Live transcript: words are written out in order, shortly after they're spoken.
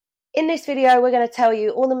in this video, we're going to tell you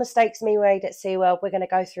all the mistakes we made at SeaWorld. We're going to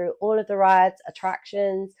go through all of the rides,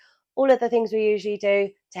 attractions, all of the things we usually do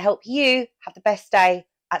to help you have the best day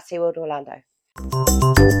at SeaWorld Orlando.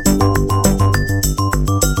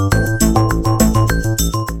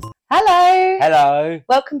 Hello.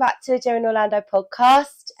 Welcome back to Joe in Orlando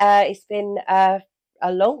podcast. It's been a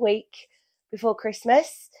long week before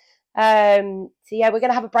Christmas. So yeah, we're going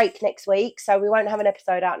to have a break next week. So we won't have an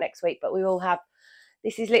episode out next week, but we will have.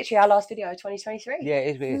 This is literally our last video of 2023. Yeah,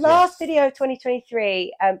 it is. Last video of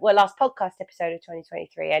 2023. Last podcast episode of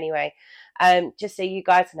 2023 anyway. Just so you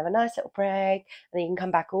guys can have a nice little break and then you can come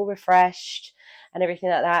back all refreshed and everything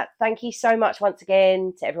like that. Thank you so much once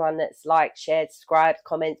again to everyone that's liked, shared, subscribed,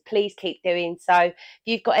 comments. Please keep doing so. If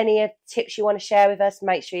you've got any tips you want to share with us,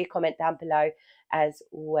 make sure you comment down below as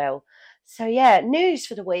well. So yeah, news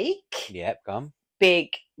for the week. Yep, come. Big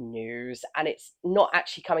news, and it's not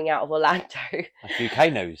actually coming out of Orlando. That's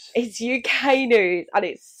UK news. It's UK news, and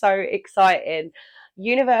it's so exciting.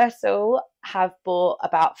 Universal have bought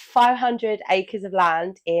about 500 acres of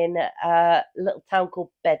land in a little town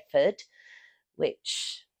called Bedford,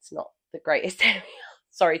 which is not the greatest area.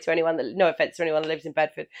 Sorry to anyone no offense to anyone that lives in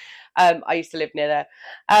Bedford. I used to live near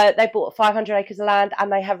there. They bought 500 acres of land,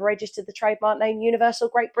 and they have registered the trademark name Universal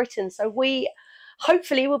Great Britain. So we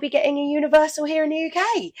hopefully we'll be getting a Universal here in the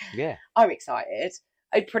UK. Yeah. I'm excited.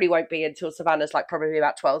 It probably won't be until Savannah's like probably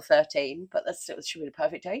about 12, 13, but that should be the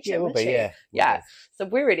perfect age. Yeah, it will be, yeah. Yeah. So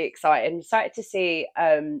we're really excited. I'm excited to see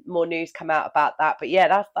more news come out about that. But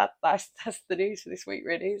yeah, that's the news for this week,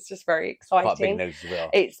 really. It's just very exciting. Quite big news as well.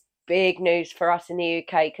 It's big news for us in the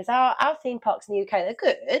UK because our theme parks in the UK,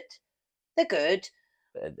 they're good.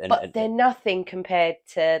 But they're nothing compared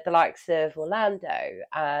to the likes of Orlando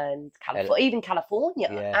and even California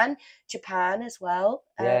and Japan as well.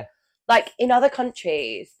 Yeah. Like in other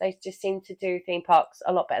countries, they just seem to do theme parks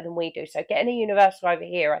a lot better than we do. So getting a Universal over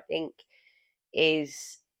here, I think,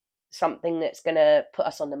 is something that's going to put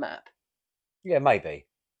us on the map. Yeah, maybe.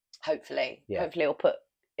 Hopefully. Yeah. Hopefully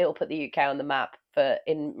it'll put the UK on the map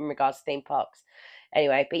in regards to theme parks.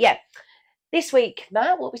 Anyway, but yeah. This week,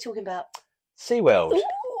 Matt, what are we talking about? SeaWorld.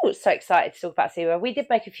 Ooh, so excited to talk about SeaWorld. We did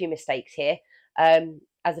make a few mistakes here.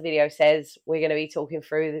 As the video says, we're going to be talking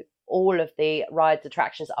through all of the rides,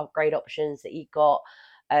 attractions, upgrade options that you got,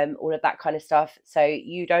 all of that kind of stuff, so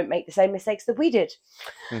you don't make the same mistakes that we did.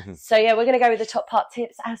 Mm-hmm. So yeah, we're going to go with the top part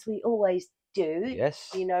tips as we always do.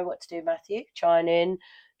 Yes. You know what to do, Matthew. Chime in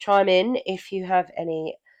if you have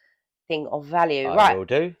anything of value. I will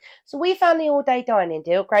do. So we found the all-day dining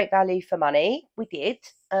deal, great value for money. We did.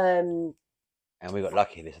 And we got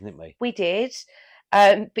lucky this, didn't we? We did.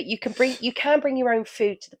 But you can bring your own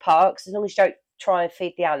food to the parks as long as you don't try and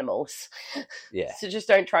feed the animals. Yeah. So just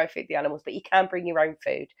don't try and feed the animals, but you can bring your own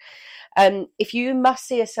food. If you must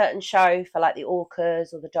see a certain show for like the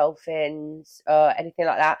orcas or the dolphins or anything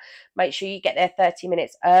like that, make sure you get there 30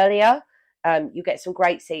 minutes earlier. You get some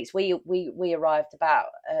great seats. We arrived about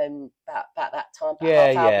that time,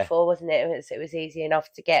 half hour before, wasn't it? It was easy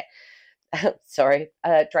enough to get. Sorry,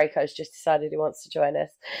 Draco's just decided he wants to join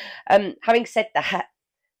us. Having said that,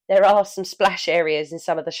 there are some splash areas in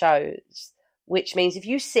some of the shows, which means if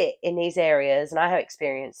you sit in these areas, and I have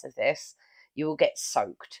experience of this, you will get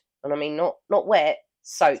soaked. And I mean, not wet,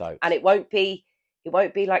 soaked. And it won't be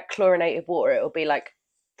like chlorinated water. It'll be like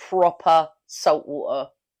proper salt water,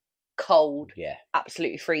 cold,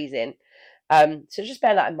 absolutely freezing. So just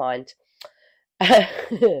bear that in mind.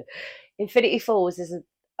 Infinity Falls is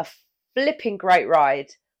a flipping great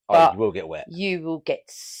ride. But you will get wet. You will get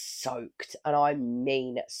soaked, and I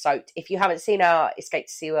mean soaked. If you haven't seen our Escape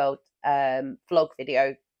to SeaWorld vlog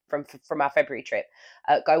video from our February trip,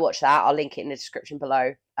 go watch that. I'll link it in the description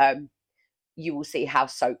below. You will see how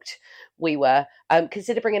soaked we were.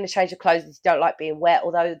 Consider bringing a change of clothes if you don't like being wet,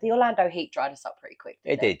 although the Orlando heat dried us up pretty quick.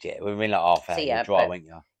 It did, yeah. We were in like half hour dry, weren't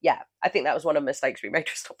you? Yeah, I think that was one of the mistakes we made,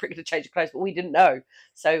 was not bringing a change of clothes, but we didn't know.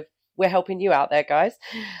 So we're helping you out there, guys.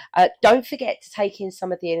 Don't forget to take in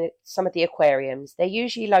some of the aquariums. They're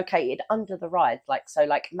usually located under the rides.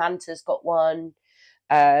 Like Manta's got one.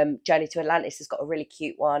 Journey to Atlantis has got a really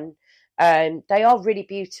cute one. They are really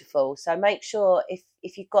beautiful. So make sure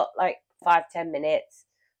if you've got like 5-10 minutes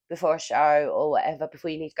before a show or whatever, before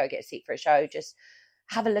you need to go get a seat for a show, just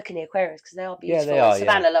have a look in the aquariums because they are beautiful. Yeah, they are,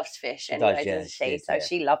 Savannah loves fish anyway, doesn't she? So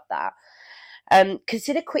she loved that.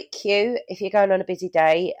 Consider Quick Queue if you're going on a busy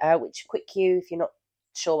day, which Quick Queue, if you're not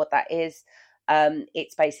sure what that is,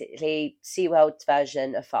 it's basically SeaWorld's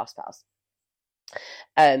version of FastPass.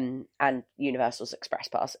 And Universal's Express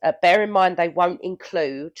Pass. Bear in mind they won't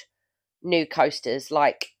include new coasters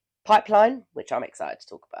like Pipeline, which I'm excited to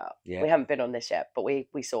talk about. Yeah. We haven't been on this yet, but we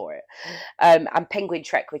saw it. And Penguin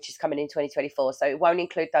Trek, which is coming in 2024. So it won't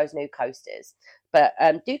include those new coasters. But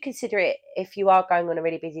do consider it if you are going on a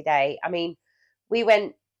really busy day. I mean, we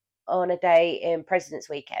went on a day in President's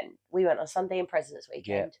Weekend. We went on Sunday in President's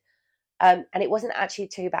Weekend. Yeah. And it wasn't actually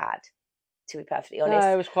too bad, to be perfectly honest.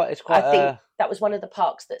 No, it's quite. I think that was one of the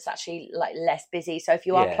parks that's actually like less busy. So if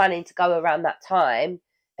you are planning to go around that time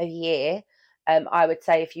of year, I would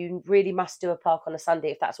say if you really must do a park on a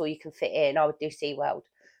Sunday, if that's all you can fit in, I would do SeaWorld,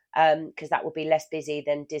 because that would be less busy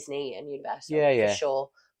than Disney and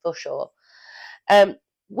Universal. For sure.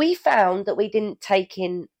 We found that we didn't take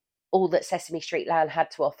in all that Sesame Street Land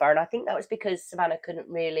had to offer, and I think that was because Savannah couldn't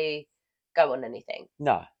really go on anything.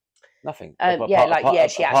 No, nothing.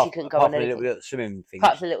 She actually couldn't go on anything. Little swimming thing.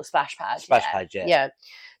 Apart from the little splash pad. Yeah.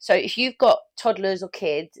 So if you've got toddlers or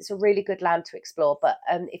kids, it's a really good land to explore. But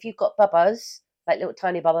if you've got bubbas, like little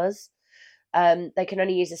tiny bubbas, they can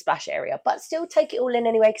only use the splash area. But still take it all in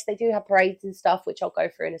anyway, because they do have parades and stuff, which I'll go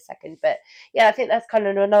through in a second. But yeah, I think that's kind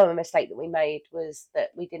of another mistake that we made, was that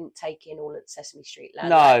we didn't take in all of Sesame Street Land.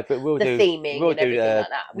 No, but we'll do the theming and everything like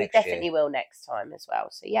that. We definitely year. Will next time as well.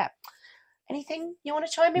 So yeah. Anything you want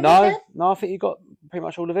to chime in with? No, I think you got pretty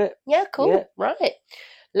much all of it. Yeah, cool. Yeah. Right.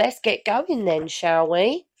 Let's get going then, shall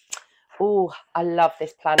we? Oh, I love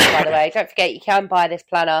this planner, by the way. Don't forget, you can buy this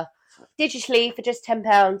planner digitally for just £10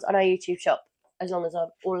 on our YouTube shop, as long as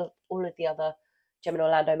all of the other Gem and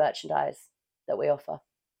Orlando merchandise that we offer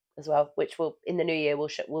as well. Which will in the new year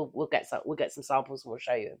we'll get some samples and we'll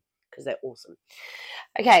show you, because they're awesome.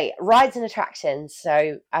 Okay, rides and attractions.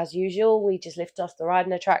 So as usual, we just lift off the ride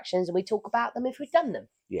and attractions and we talk about them if we've done them.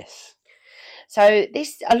 Yes. So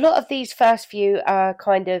a lot of these first few are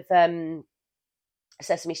kind of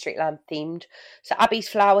Sesame Street Land themed. So Abby's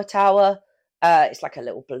Flower Tower, it's like a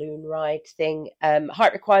little balloon ride thing.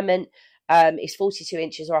 Height requirement is 42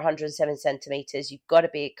 inches or 107 centimeters. You've got to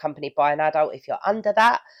be accompanied by an adult. If you're under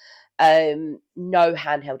that, no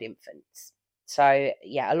handheld infants. So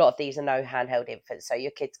yeah, a lot of these are no handheld infants. So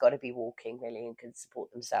your kid's got to be walking really and can support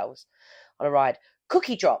themselves on a ride.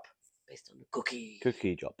 Cookie Drop, based on the Cookie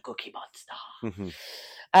Monster.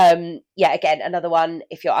 Mm-hmm. Yeah, again, another one.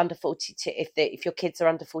 If you're under 42, if your kids are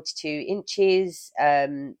under 42 inches,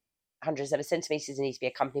 107 centimeters, and needs to be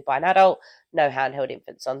accompanied by an adult. No handheld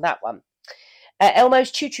infants on that one.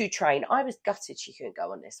 Elmo's Choo Choo Train. I was gutted she couldn't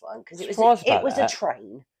go on this one, because it was a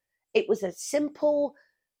train. It was a simple,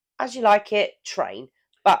 as you like it, train,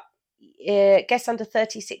 but guess under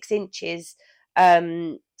 36 inches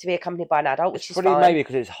to be accompanied by an adult, which is fine. Maybe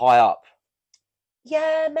because it's high up.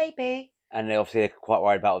 Yeah, maybe. And they're quite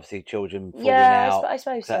worried about children falling out. Yeah, I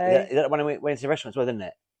suppose so. Is that when we went to the restaurant as well, isn't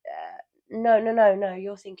it? No.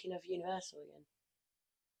 You're thinking of Universal again.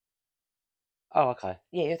 Oh, okay.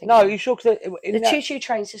 Yeah, you're thinking. No, you sure? The choo-choo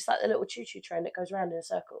train's just like the little choo-choo train that goes around in a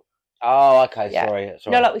circle. Oh, okay. Yeah. Sorry.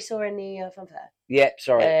 No, like we saw in the fun fair. Yeah,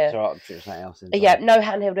 sorry. It's all right. There's something else. Yeah, no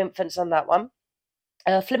handheld infants on that one.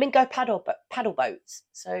 Flamingo paddle boats.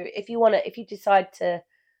 So if you decide to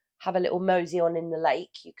have a little mosey on in the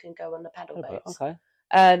lake, you can go on the paddle boats. Okay.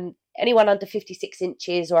 Anyone under 56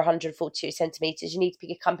 inches or 142 centimeters, you need to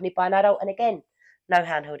be accompanied by an adult. And again, no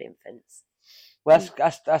handheld infants. Well,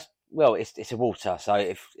 that's it's a water, so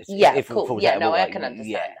if cool. Falls yeah, out no, water, I can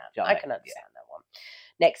understand that. I can understand that one.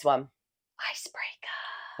 Next one, Icebreaker.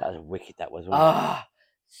 That was wicked. That was.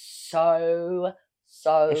 So.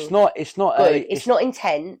 It's not good. It's not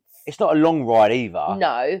intense. It's not a long ride either.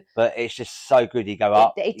 No, but it's just so good. You go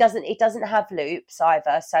up. It doesn't have loops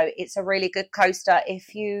either, so it's a really good coaster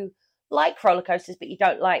if you like roller coasters, but you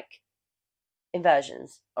don't like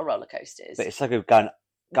inversions on roller coasters. But it's so good going up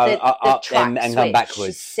and going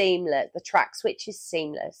backwards. Seamless. The track switch is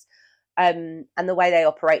seamless. And the way they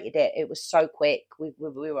operated it was so quick. We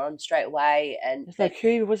were on straight away, and there's no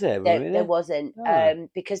queue, was there? There wasn't,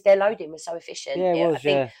 because their loading was so efficient. Yeah, it was.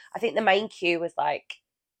 I think the main queue was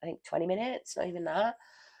 20 minutes, not even that.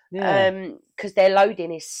 Yeah. Because their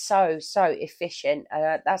loading is so efficient.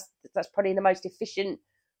 That's probably the most efficient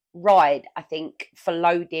ride, I think, for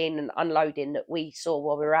loading and unloading that we saw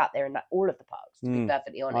while we were out there in all of the parks, to be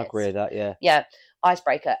perfectly honest. I agree with that, yeah. Yeah.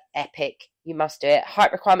 Icebreaker, epic. You must do it.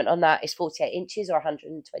 Height requirement on that is 48 inches or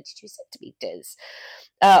 122 centimeters.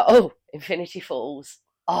 Infinity Falls.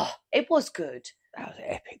 Oh, it was good. That was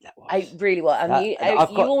epic, that was. It really was.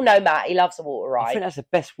 You all know Matt, he loves a water ride. I think that's the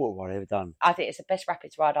best water ride I've ever done. I think it's the best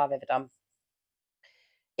rapids ride I've ever done.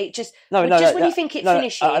 It just when you think it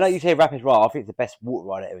finishes. I know you say rapid ride. I think it's the best water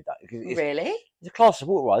ride I've ever done. Really? It's a class of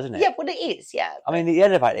water ride, isn't it? Yeah, well, it is. Yeah. I mean, the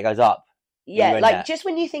elevator goes up. Yeah, went like that. just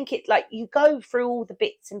when you think it, like you go through all the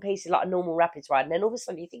bits and pieces like a normal rapids ride, and then all of a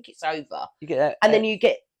sudden you think it's over, You get that, and then you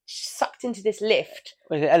get sucked into this lift.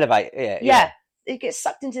 what is it, elevate? Yeah, Yeah, it gets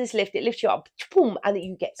sucked into this lift. It lifts you up, boom, and then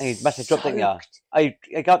you get And you must have dropped, didn't you? soaked. Oh, you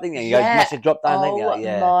go up, didn't you? You go, Yeah. must have dropped down, didn't Oh you?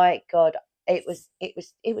 Yeah. my god, it was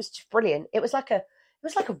just brilliant. It was like a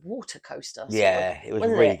water coaster. Yeah, it was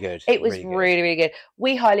wasn't really it? good. It was really good.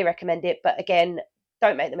 We highly recommend it, but again,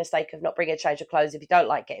 don't make the mistake of not bringing a change of clothes if you don't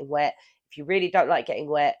like getting wet. If you really don't like getting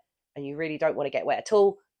wet and you really don't want to get wet at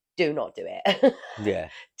all, do not do it. Yeah.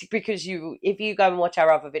 Because if you go and watch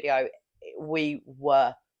our other video, we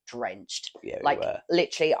were drenched. Yeah, we like were.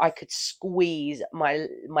 literally, I could squeeze my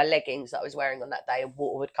leggings that I was wearing on that day, and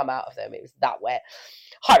water would come out of them. It was that wet.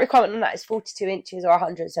 Height requirement on that is 42 inches or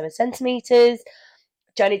 107 centimeters.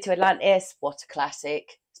 Journey to Atlantis, what a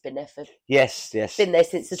classic! It's been there for Yes. been there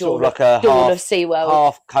since the Sort dawn, of like a dawn of SeaWorld.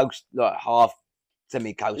 half coast, like half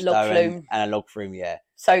semi-coaster Log flume. and a log flume. Yeah,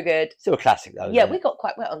 So good. still a classic though. Yeah, isn't we it? got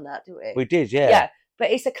quite wet on that, didn't we? We did. Yeah. Yeah,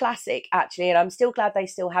 but it's a classic actually, and I'm still glad they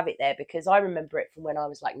still have it there because I remember it from when I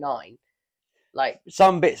was like 9. Like,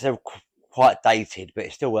 Some bits are quite dated, but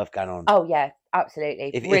it's still worth going on. oh yeah,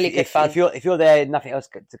 absolutely, really good fun. If you're there, nothing else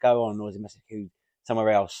to go on, or is a massive queue somewhere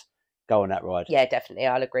else, go on that ride. Yeah, definitely.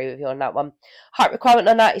 I'll agree with you on that one. Height requirement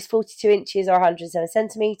on that is 42 inches or 107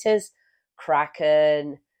 centimetres.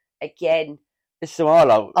 Kraken. Again. It's some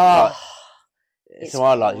highlight. Oh, it's some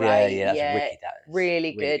highlight. great, Yeah, that's yeah, wicked. That is.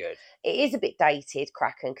 really good. It is a bit dated,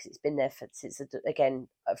 Kraken, because it's been there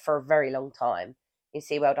for a very long time in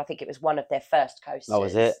SeaWorld. I think it was one of their first coasters. Oh,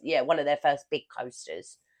 was it? Yeah, one of their first big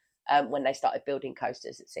coasters when they started building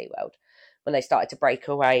coasters at SeaWorld. When they started to break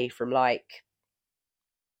away from like...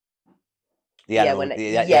 The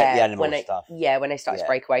animal stuff. Yeah, when they started to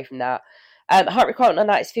break away from that. Height requirement on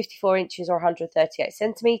that is 54 inches or 138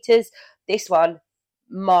 centimetres. This one,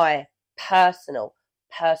 my personal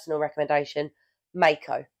recommendation,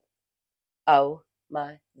 Mako. Oh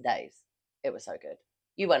my days. It was so good.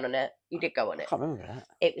 You went on it. You did go on it. I can't remember that.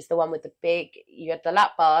 It was the one with the big, you had the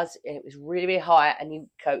lap bars, and it was really, really high, and you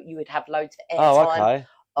would have loads of air time. Okay.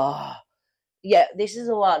 Oh, yeah, this is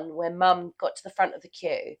the one where Mum got to the front of the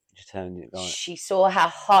queue. Just telling you, right. She saw how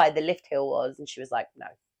high the lift hill was, and she was like, no.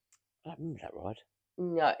 I don't remember that ride.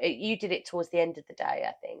 No, you did it towards the end of the day,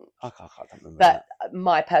 I think. I can't remember But that.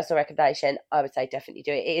 my personal recommendation, I would say definitely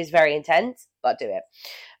do it. It is very intense, but do it.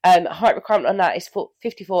 Height requirement on that is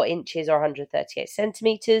 54 inches or 138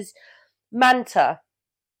 centimetres. Manta.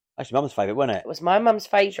 Actually, Mum's favourite, wasn't it? It was my mum's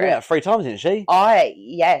favourite. She went out 3 times, didn't she? I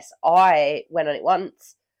went on it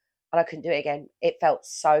once and I couldn't do it again. It felt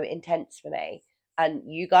so intense for me. And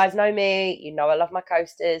you guys know me, you know I love my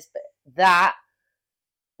coasters, but that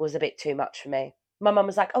was a bit too much for me. My mum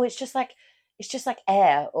was like, "Oh, it's just like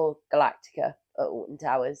Air or Galactica at Alton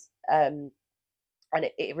Towers," and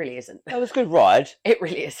it really isn't. That was a good ride. It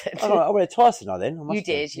really isn't. I went it twice now. Then You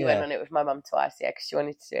did. You went on it with my mum twice, yeah, because she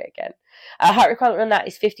wanted to do it again. Height requirement on that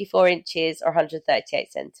is 54 inches or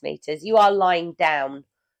 138 centimetres. You are lying down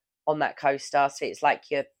on that coaster, so it's like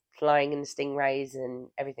you're flying in the stingrays and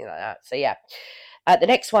everything like that. So yeah, the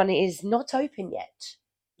next one is not open yet.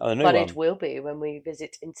 Oh, the new but one. it will be when we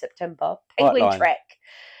visit in September. Penguin Line. Trek.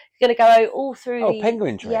 It's going to go all through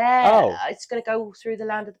Penguin Trek. Yeah, it's going to go all through the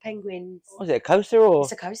land of the penguins. Was it a coaster or?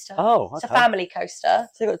 It's a coaster. Oh, okay. It's a family coaster.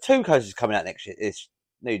 So they've got 2 coasters coming out next year. It's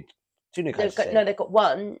two new coasters. They've got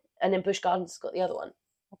one, and then Busch Gardens has got the other one.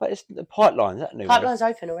 But it's the Pipeline. Is that new? Pipeline's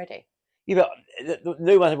open already. Yeah, but the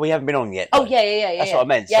new ones we haven't been on yet. Oh, though. yeah. That's what I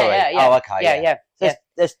meant. Yeah, Sorry. yeah. Oh, okay. Yeah.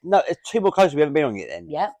 There's 2 more coasters we haven't been on yet. Then.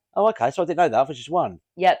 Yeah. Oh, okay. So I didn't know that. I thought just one.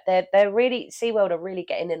 Yeah, they're really SeaWorld are really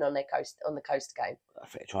getting in on their on the coaster game. I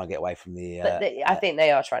think they're trying to get away from the. But I think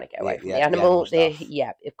they are trying to get away from the animal animal. stuff.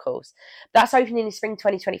 Yeah, of course. That's opening in spring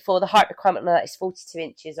 2024. The height requirement on that is 42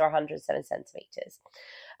 inches or 107 centimetres.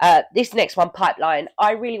 This next one, Pipeline,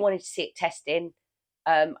 I really wanted to see it testing.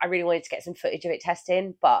 I really wanted to get some footage of it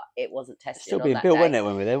testing, but it wasn't tested. It's still being built, wasn't it,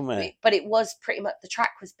 when we were there, wasn't it? But it was pretty much, the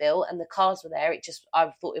track was built and the cars were there.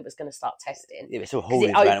 I thought it was going to start testing. Yeah, it's all because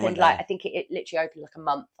it opened I think it literally opened like a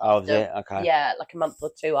month. Was it? Okay. Yeah, like a month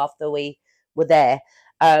or 2 after we were there.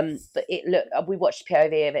 But we watched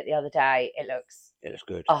POV of it the other day. It looks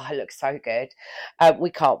good. Oh, it looks so good. We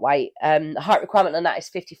can't wait. The height requirement on that is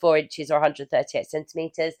 54 inches or 138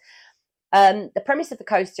 centimetres. The premise of the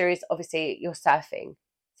coaster is obviously you're surfing.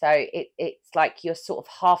 So it's like you're sort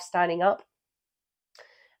of half standing up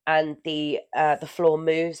and the floor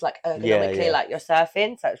moves like ergonomically like you're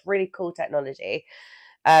surfing. So it's really cool technology.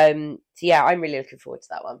 So yeah, I'm really looking forward to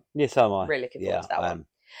that one. Yes, so am I. Really looking forward to that one.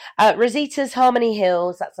 Rosita's Harmony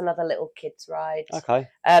Hills, that's another little kids ride. Okay.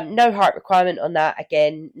 No height requirement on that.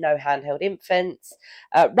 Again, no handheld infants.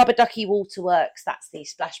 Rubber Ducky Waterworks, that's the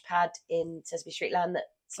splash pad in Sesame Street Land that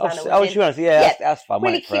Savannah was in. To be honest, yeah, that's fun.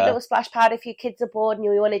 Really cute little splash pad if your kids are bored and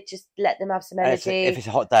you want to just let them have some energy. If it's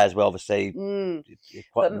a hot day as well, obviously, it's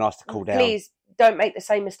quite nice to cool down. Please don't make the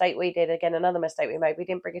same mistake we did. Again, another mistake we made. We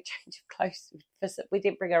didn't bring a change of clothes. We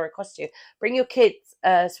didn't bring her a costume. Bring your kids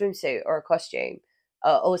a swimsuit or a costume.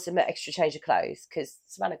 Or some extra change of clothes because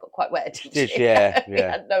Savannah got quite wet. Did she? Yeah, we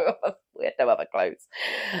had no other clothes.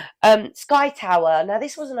 Sky Tower. Now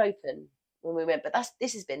this wasn't open when we went, but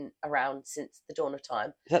this has been around since the dawn of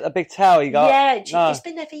time. Is that the big tower you got? Yeah, it's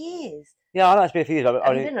been there for years. Yeah, I know it's been a few years.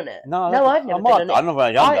 Have you been on it? No, I've never been on it. I'm not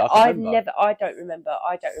very young. I don't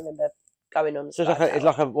remember going on. So it's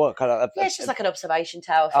like a what kind of? It's just like an observation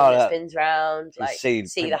tower thing that spins around, like see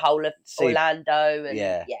the whole of Orlando and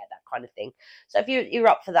that kind of thing. So if you're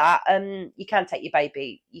up for that, you can take your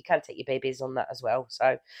babies on that as well.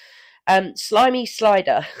 So, Slimy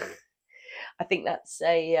Slider, I think that's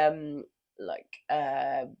a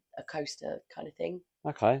coaster kind of thing.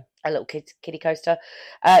 Okay. A little kiddie coaster.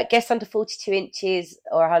 Guests under 42 inches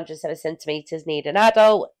or 107 centimetres need an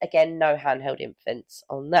adult. Again, no handheld infants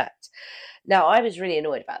on that. Now, I was really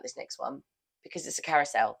annoyed about this next one because it's a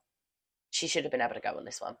carousel. She should have been able to go on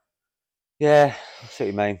this one. Yeah, I see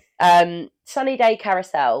what you mean. Sunny Day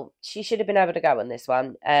Carousel. She should have been able to go on this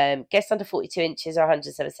one. Guests under 42 inches or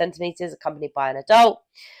 107 centimetres accompanied by an adult.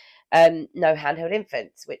 No handheld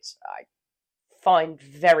infants, which I find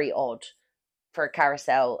very odd. For a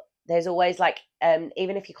carousel, there's always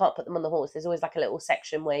even if you can't put them on the horse, there's always like a little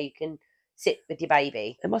section where you can sit with your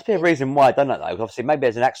baby. There must be a reason why I've done that though. Obviously, maybe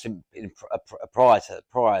there's an accident prior to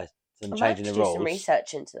them changing the rules. Do some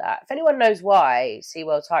research into that. If anyone knows why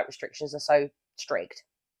SeaWorld's height restrictions are so strict,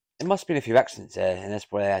 there must have been a few accidents there, and that's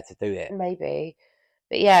why they had to do it. Maybe,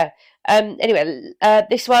 but yeah. Anyway,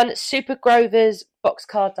 this one, Super Grover's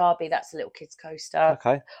Boxcar Derby. That's a little kids coaster.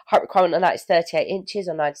 Okay. Height requirement on that is 38 inches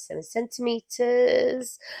or 97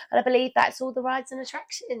 centimetres. And I believe that's all the rides and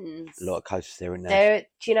attractions. A lot of coasters there, isn't there?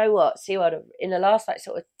 Do you know what? SeaWorld, in the last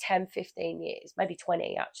sort of 10, 15 years, maybe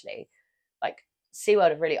 20 actually, SeaWorld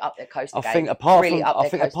have really upped their coaster game. I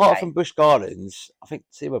think apart from Busch Gardens, I think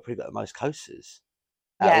SeaWorld probably got the most coasters.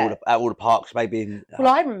 At all the parks, maybe.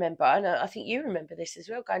 Well, I remember, and I think you remember this as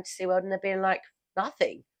well, going to SeaWorld and there being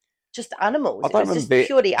nothing. Just animals. Just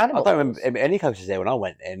purely animals. I don't remember any coasters there when I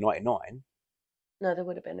went there in '99. No, there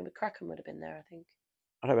would have been. Kraken would have been there, I think.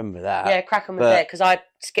 I don't remember that. Yeah, Kraken was there because I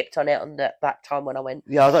skipped on it on that time when I went.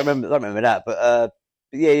 Yeah, I don't remember that. But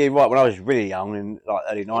yeah, you're right. When I was really young in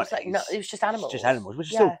early '90s, it was just animals. Just animals,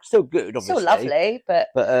 which is still good, obviously. Still lovely, but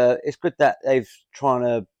it's good that they've trying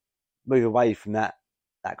to move away from that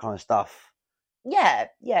kind of stuff. Yeah,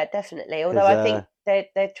 definitely. Although I think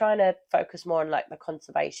they're trying to focus more on the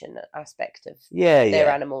conservation aspect of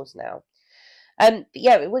their animals now. But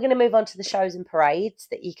yeah, we're going to move on to the shows and parades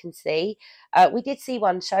that you can see. We did see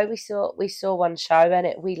one show. We saw one show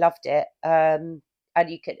and we loved it. And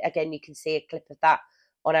you can see a clip of that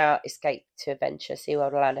on our Escape to Adventure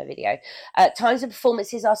SeaWorld Orlando video. Times and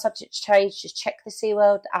performances are subject to change. Just check the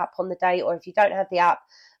SeaWorld app on the day, or if you don't have the app,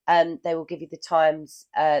 they will give you the times.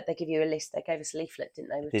 They give you a list. They gave us a leaflet, didn't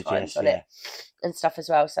they, with times on it and stuff as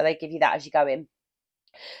well. So they give you that as you go in.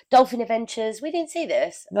 Dolphin Adventures. We didn't see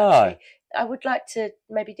this. No. Actually. I would like to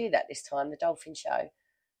maybe do that this time, the dolphin show,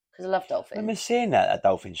 because I love dolphins. I've been seeing that at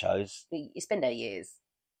dolphin shows. It's been there years.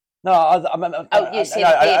 No, you've seen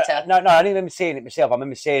the theatre? No, I didn't remember seeing it myself. I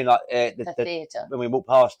remember seeing the theatre when we walked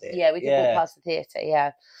past it. Yeah, we did walk past the theatre.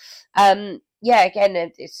 Yeah,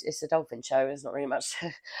 Again, it's a dolphin show. There's not really much.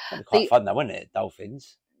 It'd be quite fun, though, wouldn't it?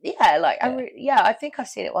 Dolphins. Yeah, I think I've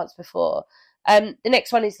seen it once before. The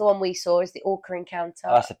next one is the one we saw, is the Orca Encounter.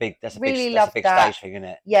 Oh, that's a big stage thing, isn't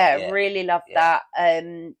it? Yeah, really loved that.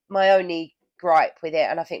 My only gripe with it,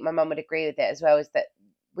 and I think my mum would agree with it as well, is that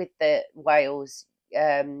with the whales,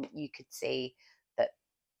 you could see that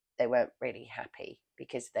they weren't really happy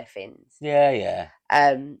because of their fins. Yeah.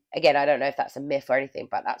 Again, I don't know if that's a myth or anything,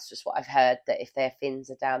 but that's just what I've heard, that if their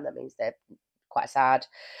fins are down, that means they're quite sad.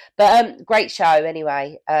 But great show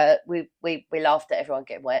anyway. We laughed at everyone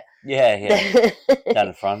getting wet. Yeah. Down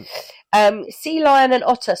the front. Sea lion and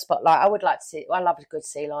otter spotlight. I would like to see. I love a good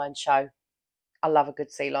sea lion show.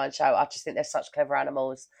 I just think they're such clever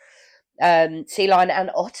animals. Sea lion and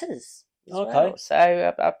otters as well.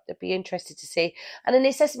 So I'd be interested to see. And then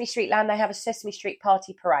in Sesame Street Land, they have a Sesame Street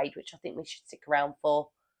party parade, which I think we should stick around for.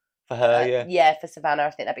 For her, yeah, for Savannah,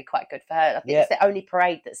 I think that'd be quite good for her. I think it's the only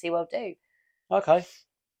parade that SeaWorld do. Okay.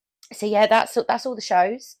 So yeah, that's all the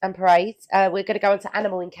shows and parades. We're going to go on to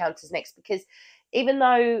animal encounters next, because even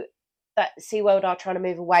though that SeaWorld are trying to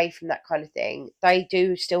move away from that kind of thing, they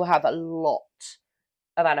do still have a lot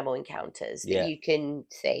of animal encounters that Yeah. you can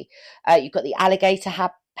see. You've got the alligator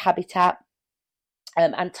habitat,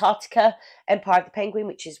 Antarctica, Empire of the Penguin,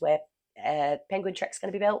 which is where Penguin Trek's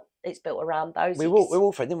going to be built. It's built around those. We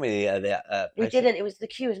walked through, didn't we? We didn't. It was, the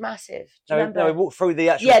queue was massive. Do you remember? No, we walked through the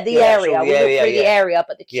actual. Yeah, the area. We walked through the area,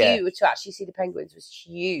 but the queue Yeah. to actually see the penguins was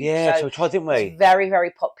huge. Yeah, so we tried, didn't we? It's very,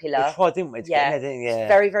 very popular. We tried, didn't we? Yeah, it's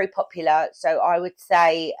very, very popular. So I would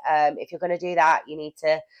say, if you're going to do that, you need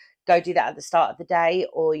to go do that at the start of the day,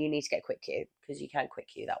 or you need to get a quick queue, because you can quick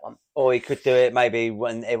queue that one. Or you could do it maybe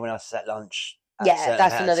when everyone else is at lunch. Yeah,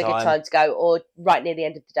 that's another good time to go, or right near the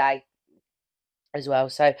end of the day as well.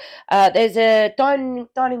 So there's a dining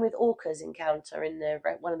with orcas encounter in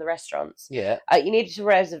one of the restaurants. Yeah. You need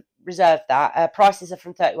to reserve that. Prices are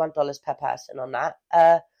from $31 per person on that.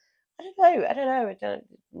 I don't know.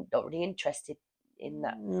 I'm not really interested in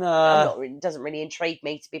that. No. It doesn't really intrigue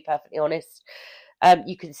me, to be perfectly honest.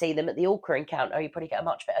 You can see them at the orca encounter. You probably get a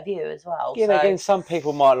much better view as well. Yeah, again, some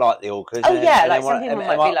people might like the orcas. Oh yeah, like some people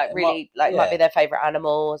might be like really might be their favourite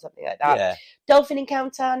animal or something like that. Yeah. Dolphin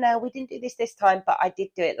encounter. Now, we didn't do this time, but I did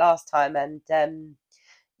do it last time, and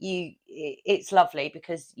it's lovely,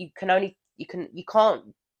 because you can't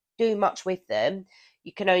do much with them.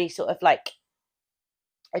 You can only sort of like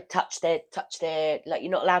touch their like,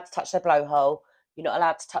 you're not allowed to touch their blowhole. You're not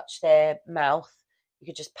allowed to touch their mouth. You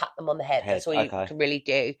could just pat them on the head. That's all you can really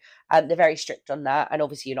do. They're very strict on that. And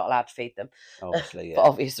obviously you're not allowed to feed them. Obviously, yeah. For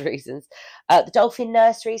obvious reasons. The dolphin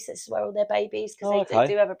nurseries, this is where all their babies, because they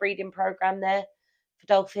do have a breeding program there for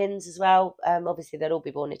dolphins as well. Obviously they'll all be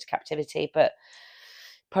born into captivity, but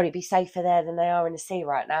probably be safer there than they are in the sea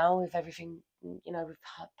right now, with everything, with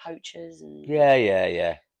poachers and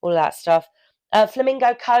all of that stuff.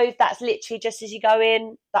 Flamingo Cove, that's literally just as you go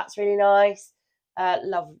in. That's really nice.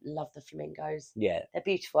 Love the flamingos. Yeah, they're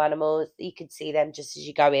beautiful animals. You can see them just as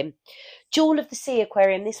you go in. Jewel of the Sea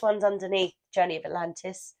Aquarium. This one's underneath Journey of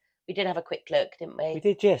Atlantis. We did have a quick look, didn't we? We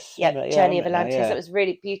did, yes. Yeah, Journey of Atlantis. It was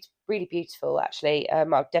really beautiful, actually.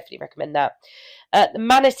 I'd definitely recommend that. The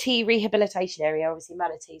manatee rehabilitation area. Obviously,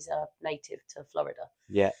 manatees are native to Florida.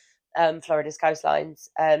 Yeah. Florida's coastlines.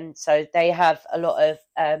 So they have a lot of.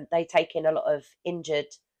 They take in a lot of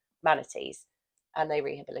injured manatees, and they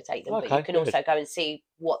rehabilitate them. But you can also go and see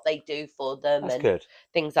what they do for them. That's good.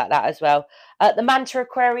 Things like that as well. The Manta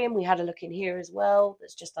Aquarium, we had a look in here as well.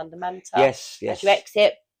 That's just under Manta. Yes. As you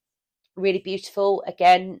exit, really beautiful.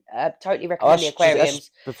 Again, totally recommend the aquariums.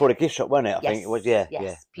 That's before the gift shop, wasn't it? I think it was. Yeah.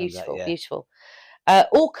 Yes, beautiful, beautiful.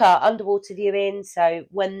 Orca underwater viewing. So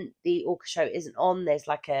when the orca show isn't on, there's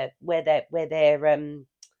like where their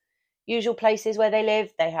usual places where they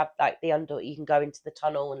live, they have like you can go into the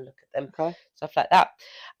tunnel and look at them, stuff like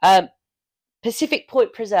that. Pacific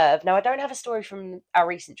Point Preserve. Now, I don't have a story from our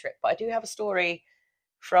recent trip, but I do have a story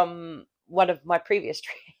from one of my previous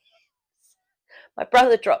trips. My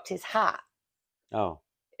brother dropped his hat. Oh.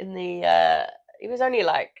 In the he was only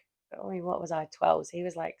like, what was I, 12? So he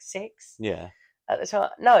was like 6. Yeah. At the time.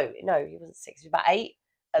 No, he wasn't 6. He was about 8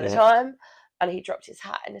 at the time. And he dropped his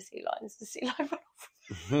hat in the sea line. The sea line ran off.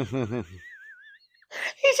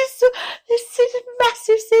 He just saw this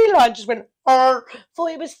massive sea lion, just went,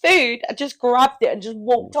 thought it was food, and just grabbed it and just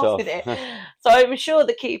walked off with it. So I'm sure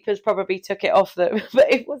the keepers probably took it off them.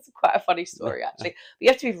 But it was quite a funny story, actually. But you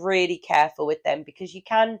have to be really careful with them, because you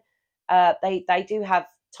can, they do have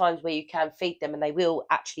times where you can feed them, and they will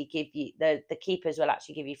actually give you, the keepers will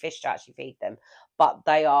actually give you fish to actually feed them. But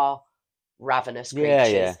they are ravenous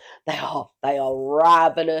creatures. They are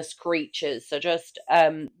ravenous creatures. So just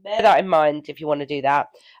bear that in mind if you want to do that.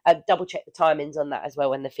 Double check the timings on that as well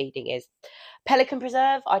when the feeding is. Pelican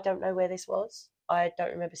Preserve, I don't know where this was. I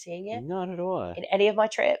don't remember seeing it. No, neither do I. In any of my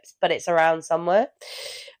trips, but it's around somewhere.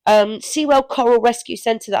 SeaWorld Coral Rescue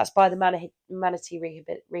Centre, that's by the manatee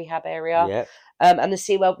rehab area. Yeah. And the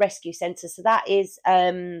SeaWorld Rescue Centre. So that is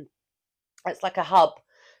it's like a hub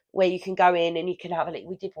where you can go in and you can have a look.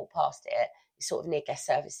 We did walk past it. It's sort of near guest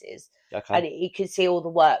services. And you can see all the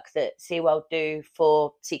work that SeaWorld do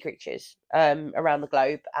for sea creatures around the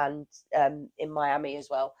globe, and in Miami as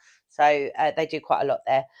well. So they do quite a lot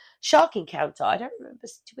there. Shark encounter. I don't remember.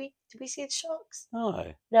 Did we see the sharks? No,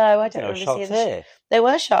 I don't remember seeing the sharks. There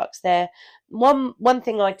were sharks there. One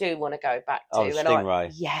thing I do want to go back to.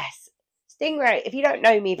 Stingray. Yes. Stingray. If you don't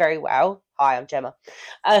know me very well, hi, I'm Gemma.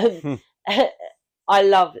 I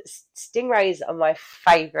love stingrays. Are my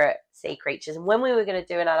favourite sea creatures. And when we were going to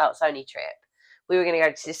do an adults only trip, we were going to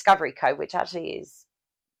go to Discovery Cove, which actually is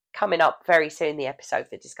coming up very soon, the episode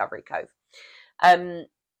for Discovery Cove.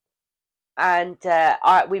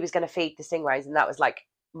 We was going to feed the stingrays, and that was like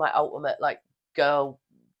my ultimate like girl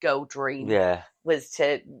dream. Yeah, was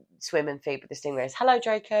to swim and feed with the stingrays. Hello,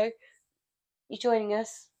 Draco. You joining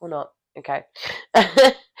us or not? Okay.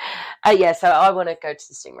 Yeah, so I want to go to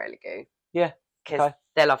the Stingray Lagoon. Yeah, because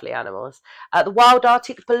they're lovely animals. The wild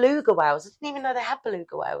Arctic beluga whales. I didn't even know they had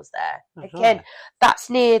beluga whales there. Again, that's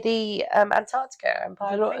near the Antarctica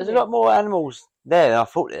Empire. There's a lot more animals there than I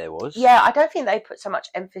thought there was. Yeah, I don't think they put so much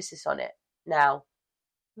emphasis on it now.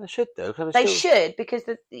 They should do. They should, because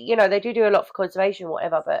they do a lot for conservation,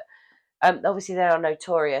 whatever. But obviously, they are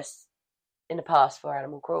notorious in the past for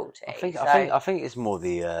animal cruelty. I think it's more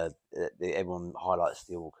the everyone highlights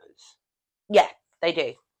the orcas. Yeah, they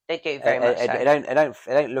do. They do very much. So. They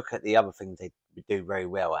don't look at the other things they do very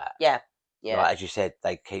well at. Yeah. Like, as you said,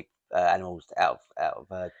 they keep animals out of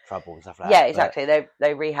trouble and stuff like that. Yeah, exactly.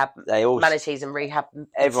 They rehab manatees and rehab and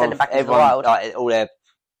send them back into the wild. Like, all their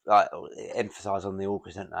emphasise on the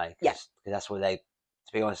orcas, don't they? Because that's where they.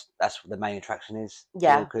 To be honest, that's what the main attraction is.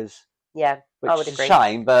 Yeah. The orcas. Yeah, which I would agree. Is a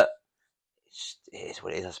shame, but it is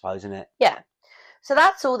what it is, I suppose, isn't it? Yeah. So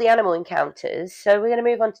that's all the animal encounters. So we're going to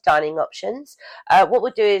move on to dining options. What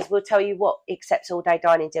we'll do is we'll tell you what accepts all-day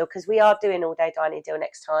dining deal, because we are doing all-day dining deal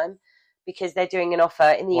next time, because they're doing an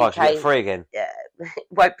offer in the UK. It's free again? Yeah, it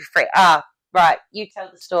won't be free. Right. You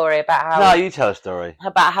tell the story about how. No, you tell a story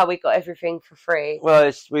about how we got everything for free.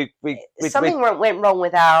 Well, something went wrong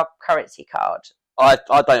with our currency card. I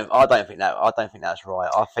don't think that's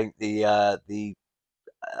right. I think the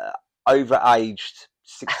overaged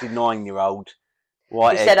 69-year-old.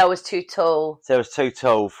 He said I was too tall. So I was too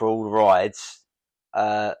tall for all the rides.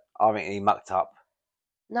 I think he mucked up.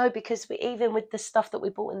 No, because even with the stuff that we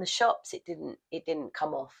bought in the shops, it didn't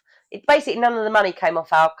come off. Basically none of the money came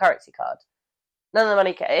off our currency card. None of the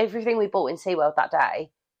money, everything we bought in SeaWorld that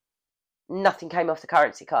day, nothing came off the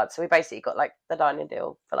currency card. So we basically got like the dining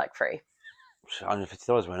deal for like free. $150,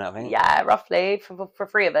 wasn't it? I think. Yeah, roughly for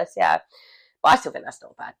three of us. Yeah. But I still think that's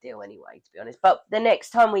not a bad deal anyway, to be honest. But the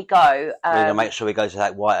next time we go... we're going to make sure we go to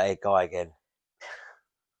that white-haired guy again.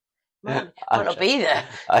 Might not be there.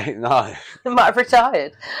 No. He might have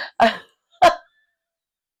retired. Might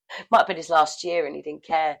have been his last year and he didn't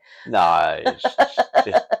care. No.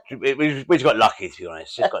 We just got lucky, to be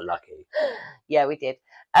honest. Just got lucky. Yeah, we did.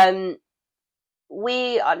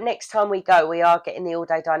 Next time we go, we are getting the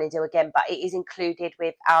all-day dining deal again, but it is included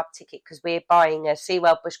with our ticket, because we're buying a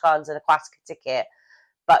SeaWorld, Busch Gardens and Aquatica ticket.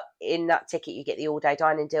 But in that ticket, you get the all-day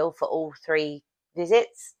dining deal for all 3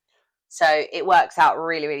 visits. So it works out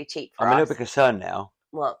really, really cheap for us. I'm a little bit concerned now.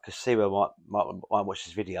 What? Because SeaWorld might watch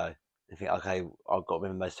this video and think, okay, I've got to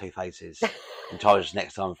remember those 2 faces and charge us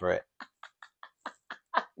next time for it.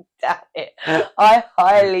 Doubt it. I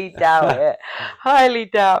highly doubt it. Highly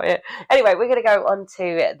doubt it. Anyway, we're going to go on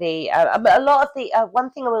to the a lot of the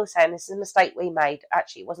one thing I will say, and this is a mistake we made.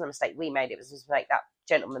 Actually, it wasn't a mistake we made. It was a mistake that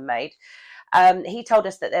gentleman made. He told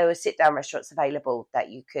us that there were sit-down restaurants available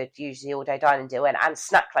that you could use the all-day dining deal in, and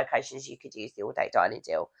snack locations you could use the all-day dining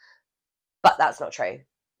deal. But that's not true.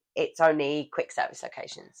 It's only quick service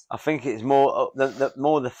locations. I think it's more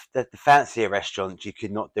the fancier restaurants you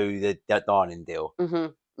could not do the dining deal.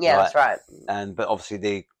 Mm-hmm. Yeah, right? That's right. But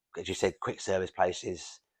obviously as you said, quick service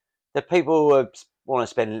places, the people who want to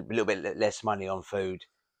spend a little bit less money on food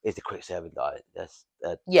is the quick service diet. That's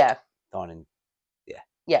dining.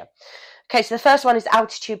 Yeah. Okay, so the first one is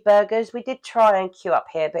Altitude Burgers. We did try and queue up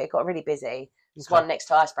here, but it got really busy. There's one next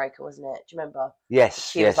to Icebreaker, wasn't it? Do you remember?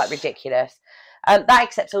 Yes. It was like ridiculous. That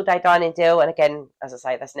accepts all-day dining deal, and again, as I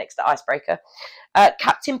say, that's next to Icebreaker.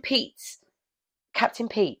 Captain Pete's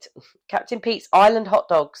Island Hot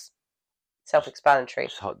Dogs. Self-explanatory.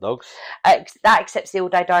 Just hot dogs. That accepts the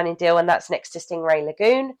all-day dining deal, and that's next to Stingray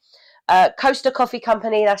Lagoon. Coaster Coffee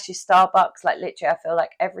Company, that's your Starbucks. Like, literally, I feel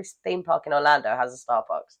like every theme park in Orlando has a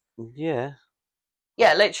Starbucks. Yeah.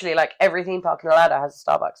 Yeah, literally, like every theme park in Orlando has a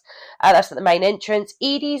Starbucks. That's at the main entrance.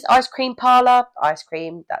 Edie's Ice Cream Parlour. Ice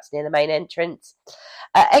cream, that's near the main entrance.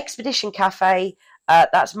 Expedition Cafe.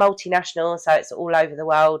 That's multinational, so it's all over the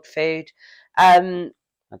world food. That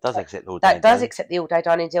does accept all-day dining. That does accept the all-day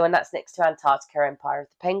dining deal, and that's next to Antarctica Empire of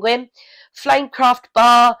the Penguin. Flamecraft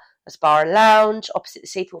Bar. That's bar and lounge opposite the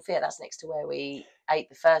Seaport Theatre. That's next to where we ate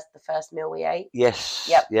the first meal we ate. Yes.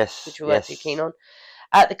 Yep. Yes. Which we weren't too keen on.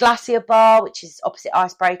 The Glacier Bar, which is opposite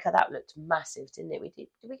Icebreaker, that looked massive, didn't it?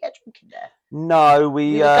 Did we get drunk in there? No,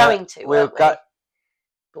 we were going to, weren't we? But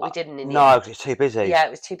we didn't in the end. Because it's too busy. Yeah,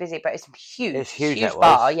 it was too busy, but it's huge. It's huge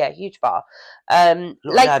bar. Yeah, huge bar.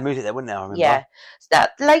 Loud music there, wouldn't there? I remember. Yeah. So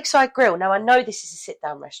that Lakeside Grill. Now, I know this is a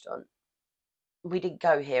sit-down restaurant, we didn't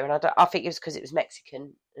go here, and I think it was because it was Mexican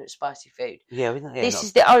and it was spicy food. Yeah,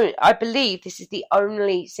 I believe this is the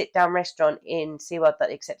only sit-down restaurant in SeaWorld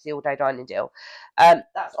that accepts the all-day dining deal.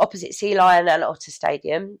 That's opposite Sea Lion and Otter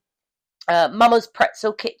Stadium. Mama's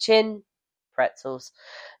Pretzel Kitchen, pretzels,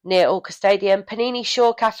 near Orca Stadium. Panini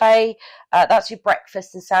Shore Cafe, that's your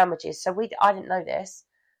breakfast and sandwiches. So I didn't know this,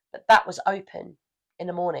 but that was open in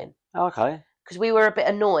the morning. Oh, okay. Because we were a bit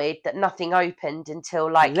annoyed that nothing opened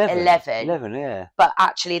until like 11. 11, yeah. But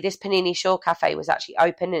actually, this Panini Shore Cafe was actually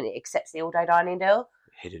open and it accepts the all-day dining deal.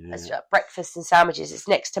 Hidden, It's breakfast and sandwiches. It's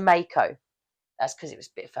next to Mako. That's because it was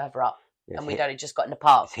a bit further up. Yeah, and we'd only just got in the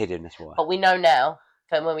park. It's hidden, that's why. But we know now,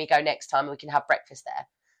 for when we go next time, we can have breakfast there.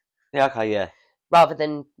 Yeah, okay, yeah. Rather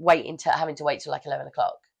than having to wait till like 11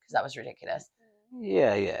 o'clock, because that was ridiculous.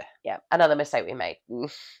 Yeah, yeah. Yeah, another mistake we made.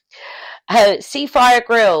 Sea Fire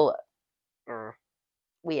Grill.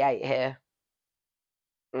 We ate here.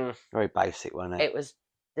 Very basic, wasn't it?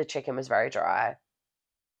 The chicken was very dry.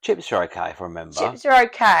 Chips are okay, if I remember. Chips are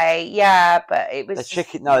okay, yeah, but it was... The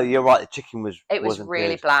chicken, no, you're right, the chicken wasn't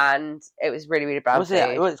really good. bland. It was really, really bland. Was it?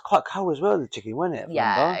 It was quite cold as well, the chicken, wasn't it?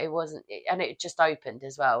 Yeah, it wasn't... And it just opened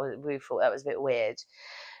as well. We thought that was a bit weird.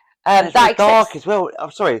 It was dark as well.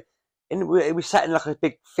 I'm sorry. We sat in like a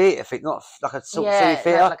big theatre thing, not like a sort of silly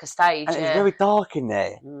theatre. Like a stage, and it was very dark in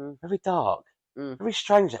there. Very dark. Very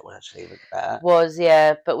strange that one, actually.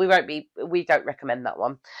 But we don't recommend that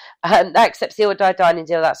one. That accepts the all-day dining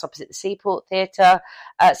deal. That's opposite the Seaport Theatre.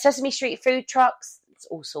 Sesame Street food trucks. It's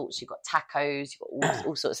all sorts. You've got tacos. You've got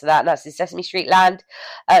all sorts of that. And that's in Sesame Street Land.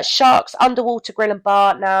 Sharks Underwater Grill and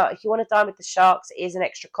Bar. Now, if you want to dine with the Sharks, it is an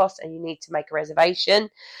extra cost and you need to make a reservation.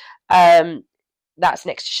 That's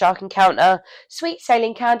next to Shark Encounter. Sweet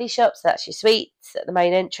Sailing Candy Shops. That's your sweets at the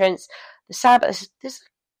main entrance. The Sabbath.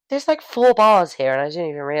 There's like 4 bars here, and I didn't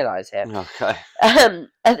even realise it. Okay.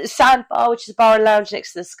 At the Sandbar, which is a bar and lounge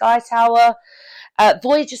next to the Sky Tower.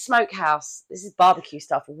 Voyager Smokehouse. This is barbecue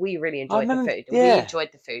stuff. We really enjoyed the food. Yeah. We enjoyed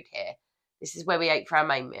the food here. This is where we ate for our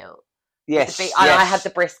main meal. Yes. I had the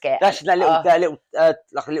brisket. That's that little,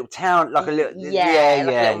 like a little town, like a little,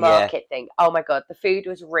 little market thing. Oh my god, the food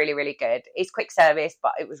was really, really good. It's quick service,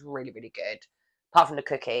 but it was really, really good. Apart from the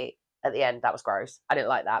cookie at the end, that was gross. I didn't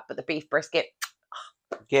like that, but the beef brisket.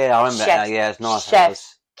 Yeah, I remember that. Yeah, it's nice.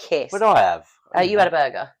 Chef's kiss. What did I have? You had a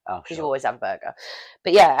burger. Oh, because you always have a burger.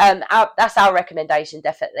 But yeah, that's our recommendation,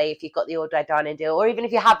 definitely, if you've got the all-day dining deal, or even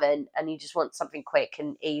if you haven't and you just want something quick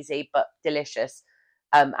and easy but delicious,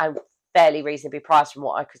 and fairly reasonably priced from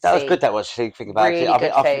what I could see. That was good, that was, think about really it.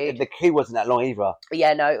 Good food. The queue wasn't that long either.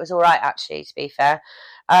 Yeah, no, it was all right, actually, to be fair.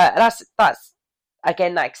 That's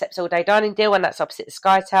again, that accepts all-day dining deal, and that's opposite the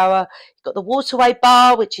Sky Tower. You've got the Waterway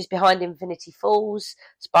Bar, which is behind Infinity Falls.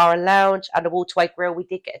 It's bar and lounge, and the Waterway Grill. We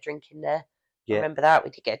did get a drink in there. Yeah. Remember that?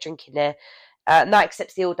 We did get a drink in there. And that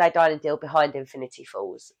accepts the all-day dining deal behind Infinity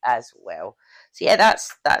Falls as well. So yeah,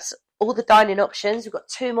 that's all the dining options. We've got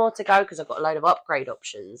 2 more to go because I've got a load of upgrade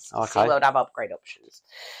options. Okay. SeaWorld have upgrade options.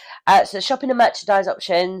 So shopping and merchandise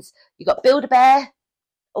options. You've got Build-A-Bear.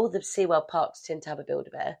 All the SeaWorld parks tend to have a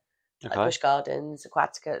Build-A-Bear. Like Busch Gardens,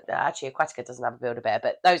 Aquatica. Actually, Aquatica doesn't have a Build-A-Bear,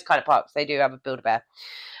 but those kind of parks, they do have a Build-A-Bear.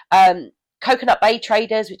 Coconut Bay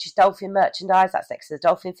Traders, which is dolphin merchandise. That's next to the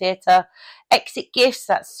Dolphin Theatre. Exit Gifts,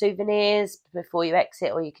 that's souvenirs before you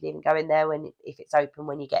exit, or you can even go in there if it's open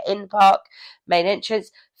when you get in the park. Main entrance.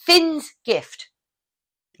 Finn's Gift.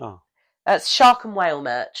 Oh. That's shark and whale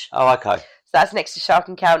merch. Oh, okay. So that's next to Shark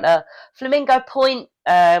Encounter. Flamingo Point,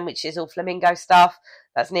 which is all flamingo stuff.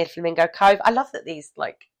 That's near Flamingo Cove. I love that these,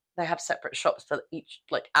 they have separate shops for each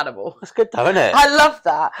animal. That's good though, isn't it? I love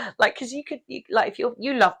that. Because if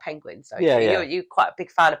you love penguins, don't you? Yeah. You're quite a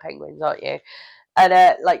big fan of penguins, aren't you? And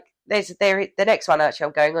there's the next one actually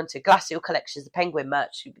I'm going on to, Glacial Collections, the penguin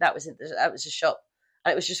merch. That was a shop,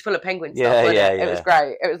 and it was just full of penguin stuff. It was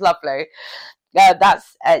great. It was lovely.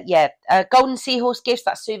 That's Golden Seahorse Gifts.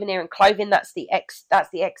 That's souvenir and clothing. That's the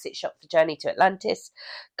exit shop for Journey to Atlantis.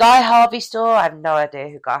 Guy Harvey store. I have no idea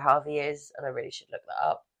who Guy Harvey is, and I really should look that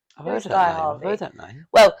up. I've heard that name.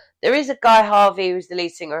 Well, there is a Guy Harvey who's the lead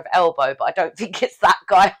singer of Elbow, but I don't think it's that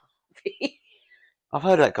Guy Harvey. I've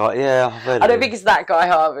heard that guy. Yeah, I've heard. I don't think it's that Guy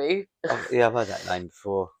Harvey. I've heard that name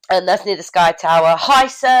before. And that's near the Sky Tower. High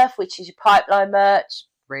Surf, which is your pipeline merch.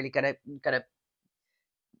 Really gonna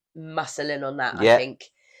muscle in on that. I think.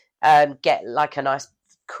 Get a nice,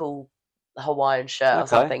 cool Hawaiian shirt or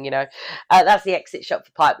something. That's the exit shop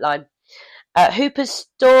for pipeline. Hooper's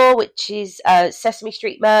store, which is Sesame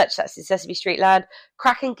Street merch. That's in Sesame Street Land.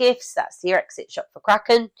 Kraken Gifts. That's your exit shop for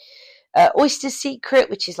Kraken. Oyster Secret,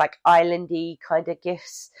 which is like islandy kind of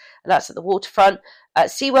gifts, and that's at the waterfront.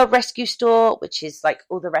 SeaWorld Rescue Store, which is like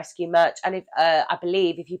all the rescue merch. And if I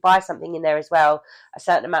believe if you buy something in there as well, a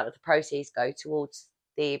certain amount of the proceeds go towards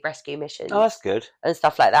the rescue missions. Oh, that's good. And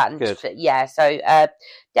stuff like that. And good. Yeah, so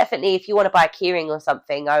definitely if you want to buy a keyring or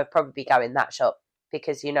something, I would probably go in that shop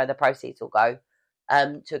because, the proceeds will go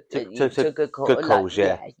to a good cause. Good cause,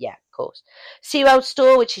 yeah, of course. SeaWorld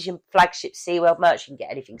Store, which is your flagship SeaWorld merch. You can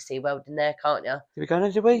get anything SeaWorld in there, can't you? Did we go in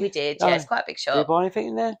there, did we? We did, yeah. It's quite a big shop. Did we buy anything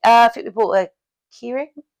in there? I think we bought a keyring.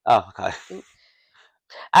 Oh, okay.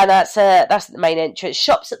 And that's the main entrance.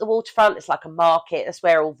 Shops at the waterfront. It's like a market. That's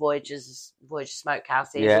where all Voyager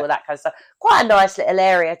smokehouses, all that kind of stuff. Quite a nice little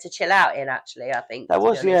area to chill out in, actually, I think. That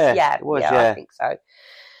was, I think so.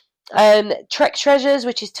 Trek Treasures,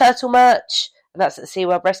 which is turtle merch, and that's at the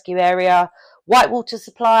SeaWorld Rescue area. Whitewater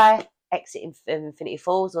Supply, exit Infinity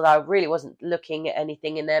Falls, although I really wasn't looking at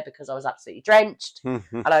anything in there because I was absolutely drenched and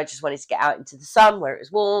I just wanted to get out into the sun where it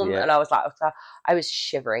was warm, and I was like, I was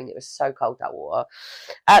shivering. It was so cold, that water.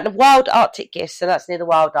 The Wild Arctic Gifts, so that's near the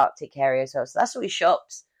Wild Arctic area as well. So that's all your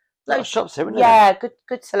shops. Loads of shops there, isn't there? Yeah,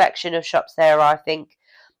 good selection of shops there, I think.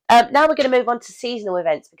 Now we're going to move on to seasonal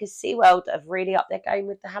events because SeaWorld have really upped their game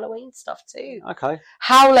with the Halloween stuff too. Okay.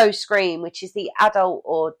 Howlow Scream, which is the adult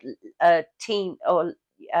or teen or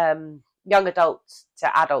young adults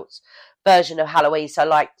to adults version of Halloween. So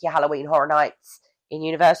like your Halloween Horror Nights in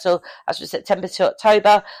Universal. That's from September to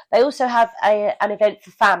October. They also have an event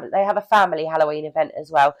for family. They have a family Halloween event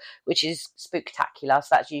as well, which is Spooktacular. So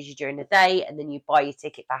that's usually during the day, and then you buy your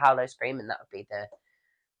ticket for Howlow Scream, and that would be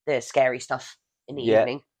the scary stuff in the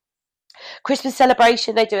evening. Christmas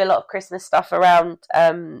celebration. They do a lot of Christmas stuff around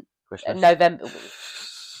November.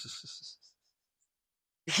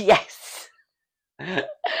 Yes.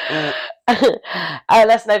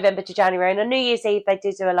 That's November to January. And on New Year's Eve, they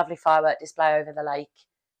do a lovely firework display over the lake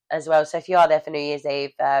as well. So if you are there for New Year's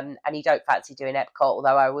Eve and you don't fancy doing Epcot,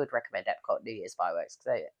 although I would recommend Epcot New Year's fireworks because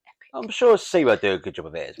they're epic. I'm sure SeaWorld do a good job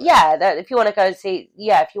of it as well. Yeah, if you want to go if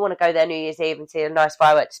you want to go there New Year's Eve and see a nice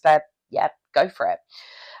firework display, go for it.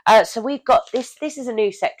 So we've got this. This is a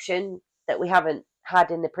new section that we haven't had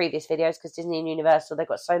in the previous videos because Disney and Universal, they've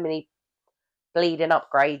got so many bleeding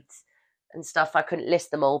upgrades and stuff. I couldn't list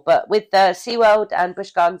them all. But with SeaWorld and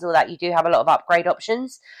Busch Gardens, all that, you do have a lot of upgrade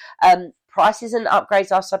options. Prices and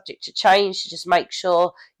upgrades are subject to change. So just make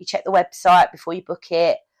sure you check the website before you book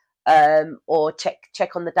it. Or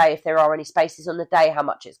check on the day if there are any spaces on the day, how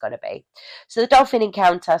much it's going to be. So the dolphin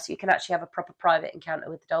encounter, so you can actually have a proper private encounter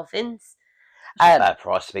with the dolphins. It's not a bad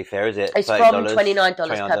price, to be fair, is it? It's from $29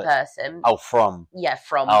 per person. Oh, from? Yeah,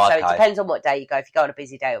 from. Oh, so okay. it depends on what day you go. If you go on a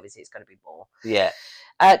busy day, obviously it's going to be more. Yeah.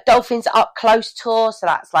 Dolphins Up Close tour. So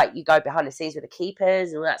that's like you go behind the scenes with the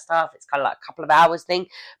keepers and all that stuff. It's kind of like a couple of hours thing.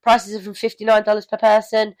 Prices are from $59 per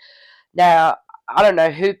person. Now, I don't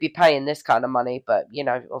know who'd be paying this kind of money, but,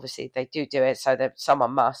 obviously they do it, so that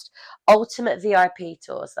someone must. Ultimate VIP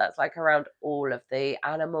tour. So that's like around all of the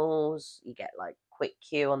animals. You get like quick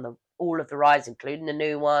queue on all of the rides, including the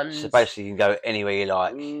new ones. So basically, you can go anywhere you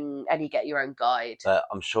like. And you get your own guide. But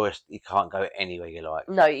I'm sure you can't go anywhere you like.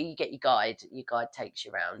 No, you get your guide. Your guide takes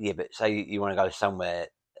you around. Yeah, but say you want to go somewhere,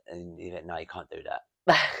 and you can't do that.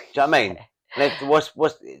 Do you know what I mean? What's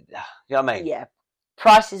you know what I mean? Yeah.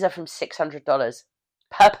 Prices are from $600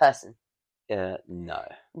 per person. No.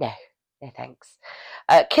 No, thanks.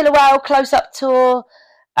 Killer Whale close-up tour.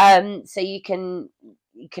 So you can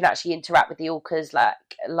actually interact with the orcas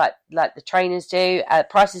like the trainers do.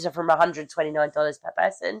 Prices are from $129 per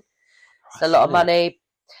person. It's a lot of money.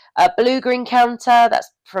 Beluga encounter, that's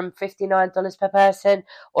from $59 per person,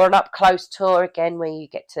 or an up close tour again where you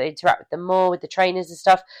get to interact with them more with the trainers and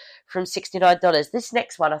stuff, from $69. This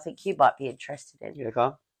next one I think you might be interested in. Yeah, go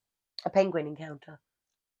on. A penguin encounter.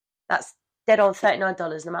 That's dead on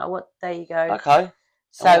 $39 no matter what day you go. Okay.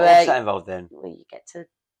 So what's that involved then? Well, you get to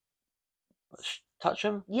touch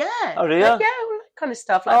them. Yeah. Oh, do you? Yeah, all that kind of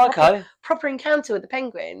stuff. Like okay. Proper encounter with the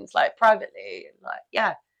penguins, like privately,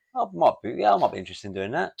 I might be interested in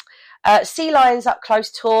doing that. Sea Lions Up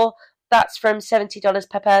Close tour, that's from $70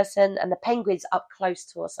 per person, and the Penguins Up Close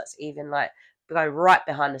tour, so that's even like go right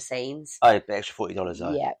behind the scenes. Oh, the extra $40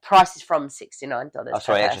 though. Yeah, price is from $69. Oh,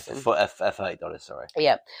 sorry, extra $30. Sorry.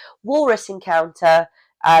 Yeah, Walrus Encounter.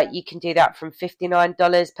 You can do that from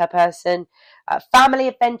 $59 per person. Family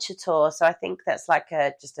Adventure Tour, so I think that's like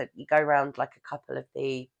you go around like a couple of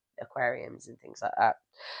the aquariums and things like that.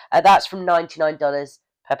 That's from $99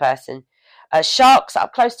 per person. Sharks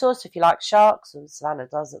Up Close tour, so if you like sharks, and Savannah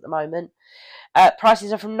does at the moment,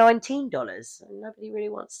 prices are from $19. Nobody really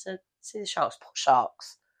wants to see the sharks. Poor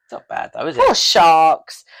sharks. It's not bad though, is it? Poor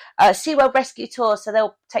sharks. SeaWorld Rescue Tour, so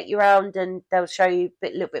they'll take you around and they'll show you a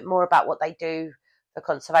little bit more about what they do for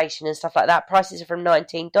conservation and stuff like that. Prices are from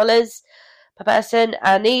 $19 per person,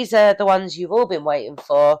 and these are the ones you've all been waiting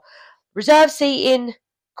for. Reserve seating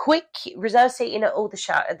at all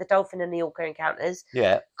the dolphin and the orca encounters.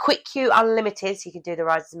 Yeah. Quick queue unlimited, so you can do the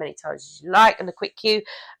rides as many times as you like, and the quick queue,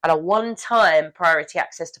 and a one-time priority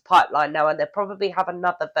access to pipeline. Now, and they'll probably have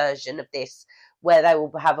another version of this where they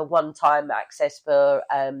will have a one-time access for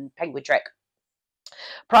Penguin Trek.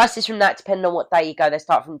 Prices from that, depending on what day you go, they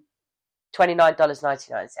start from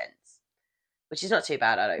 $29.99. Which is not too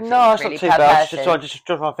bad, I don't think. No, it's really, not too bad. Just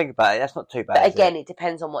trying to think about it. That's not too bad. But again, it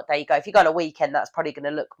depends on what day you go. If you go on a weekend, that's probably going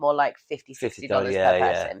to look more like $50 per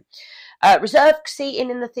person. Reserve seating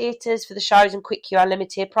in the theatres for the shows and quick queue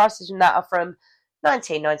unlimited. Prices from that are from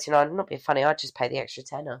 $19.99. I'm not being funny. I'd just pay the extra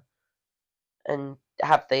tenner and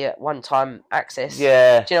have the one-time access.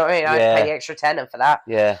 Yeah. Do you know what I mean? I'd pay the extra tenner for that.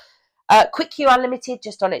 Yeah. Quick queue unlimited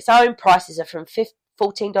just on its own. Prices are from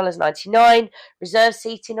 $14.99. Reserve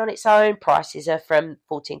seating on its own. Prices are from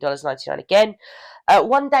 $14.99 again.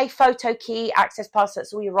 One-day photo key access pass.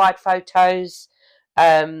 That's all your ride photos.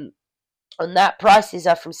 On that, prices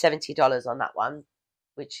are from $70 on that one,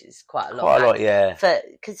 which is quite a lot. Quite a lot, yeah. For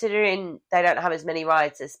considering they don't have as many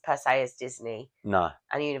rides as per se as Disney. No.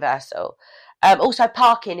 And Universal. Also,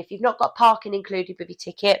 parking. If you've not got parking included with your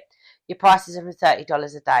ticket, your prices are from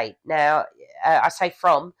 $30 a day. Now, I say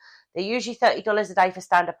from. They're usually $30 a day for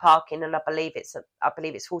standard parking, and I believe it's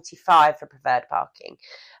 $45 for preferred parking.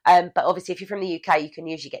 But obviously, if you're from the UK, you can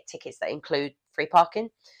usually get tickets that include free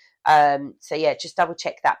parking. So yeah, just double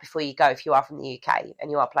check that before you go if you are from the UK and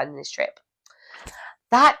you are planning this trip.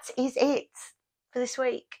 That is it for this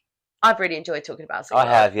week. I've really enjoyed talking about SeaWorld.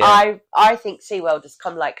 I have, yeah. I think SeaWorld has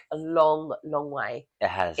come like a long, long way. It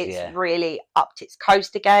has, It's really upped its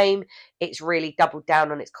coaster game. It's really doubled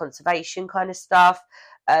down on its conservation kind of stuff.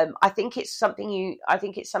 I think it's something you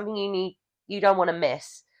need. You don't want to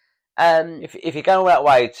miss. If you're going all that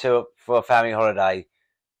way for a family holiday,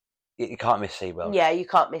 you can't miss SeaWorld. Yeah, you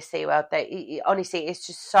can't miss SeaWorld. Honestly, it's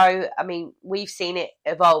just so. I mean, we've seen it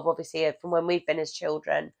evolve, obviously, from when we've been as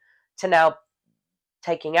children to now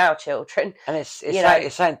taking our children. And it's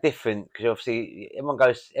something different because obviously everyone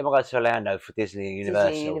goes to Orlando for Disney and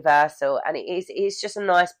Universal. And it's just a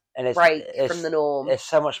nice break from the norm. There's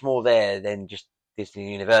so much more there than just Disney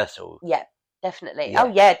and Universal. Yeah, definitely. Yeah.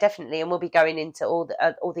 Oh yeah, definitely. And we'll be going into all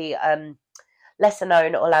the lesser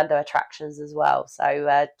known Orlando attractions as well.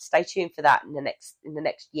 So stay tuned for that in the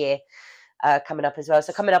next year coming up as well.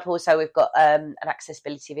 So coming up also, we've got an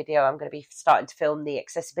accessibility video. I'm going to be starting to film the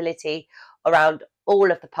accessibility around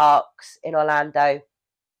all of the parks in Orlando.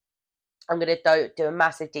 I'm going to do a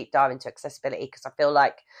massive deep dive into accessibility because I feel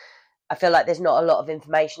like there's not a lot of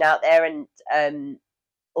information out there, and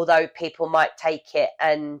although people might take it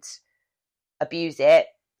and abuse it,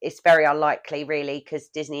 it's very unlikely, really, because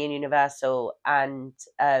Disney and Universal and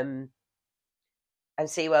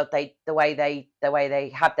SeaWorld, the way they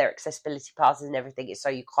have their accessibility passes and everything is so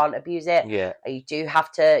you can't abuse it. Yeah, you do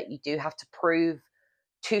have to prove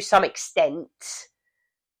to some extent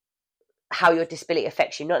how your disability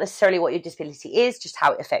affects you, not necessarily what your disability is, just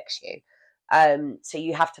how it affects you. So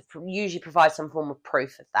you have to usually provide some form of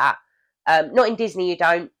proof of that. Not in Disney, you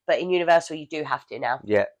don't, but in Universal, you do have to now.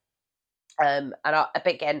 Yeah. And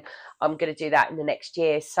again, I'm going to do that in the next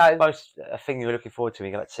year. So, most a thing you're looking forward to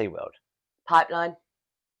when you go to SeaWorld? Pipeline.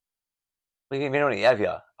 Well, you've been on it, have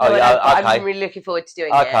you? Oh, yeah, okay. I'm really looking forward to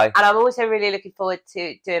doing it. And I'm also really looking forward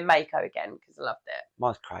to doing Mako again because I loved it.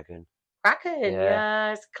 Mine's Kraken. Kraken,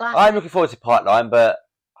 yeah, it's classic. I'm looking forward to Pipeline, but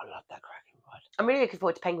I love that Kraken ride. I'm really looking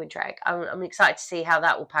forward to Penguin Trek. I'm excited to see how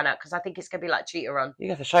that will pan out because I think it's going to be like Cheetah Run. You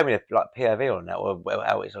have to show me the POV on that, or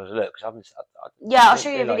how it's supposed to look. I'll show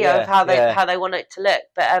you a video of how they want it to look.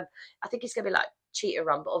 But I think it's going to be like Cheetah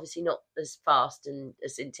Run, but obviously not as fast and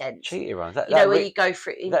as intense. Cheetah Run? Where you go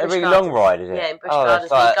through... Is that a really long ride, is it? Yeah, in Busch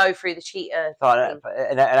Gardens, where you go through the cheetah. It's like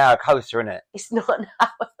an hour coaster, isn't it? It's not an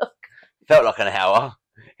hour. Felt like an hour.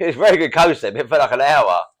 It was a very good coaster, but it felt like an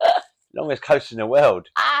hour. Longest coaster in the world.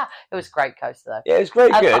 It was a great coaster, though. Yeah, it was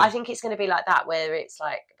very good. But I think it's going to be like that, where it's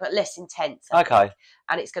like, but less intense. Okay.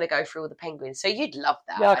 And it's going to go through all the penguins. So you'd love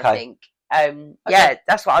that, yeah, okay. I think. Yeah,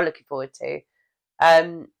 that's what I'm looking forward to.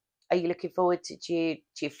 Are you looking forward to?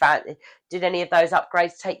 Did any of those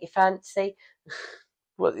upgrades take your fancy?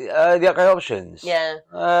 What the upgrade options?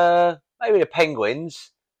 Yeah. Maybe the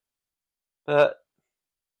penguins, but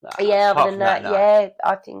yeah. Other than that, no. Yeah,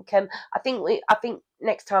 I think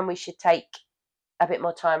next time we should take a bit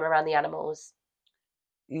more time around the animals.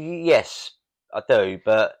 Yes, I do,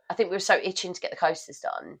 but I think we were so itching to get the coasters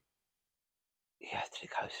done. Yeah, to the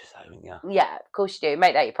coasters though, wouldn't you? Yeah, of course you do.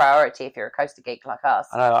 Make that your priority if you're a coaster geek like us.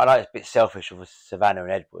 I know it's a bit selfish with Savannah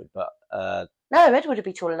and Edward, but no, Edward would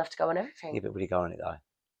be tall enough to go on everything. Yeah, but would he go on it though?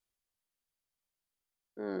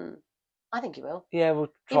 I think he will. Yeah, we'll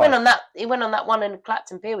try. He went on that one in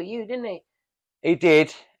Clacton Pier with you, didn't he? He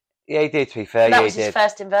did. Yeah, he did. To be fair, and that was his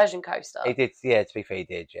first inversion coaster. He did. Yeah, to be fair, he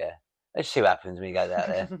did. Yeah. Let's see what happens when he goes out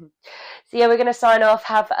there. So yeah, we're going to sign off.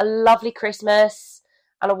 Have a lovely Christmas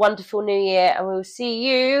and a wonderful New Year, and we'll see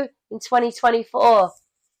you in 2024.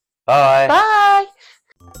 Bye.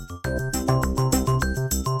 Bye.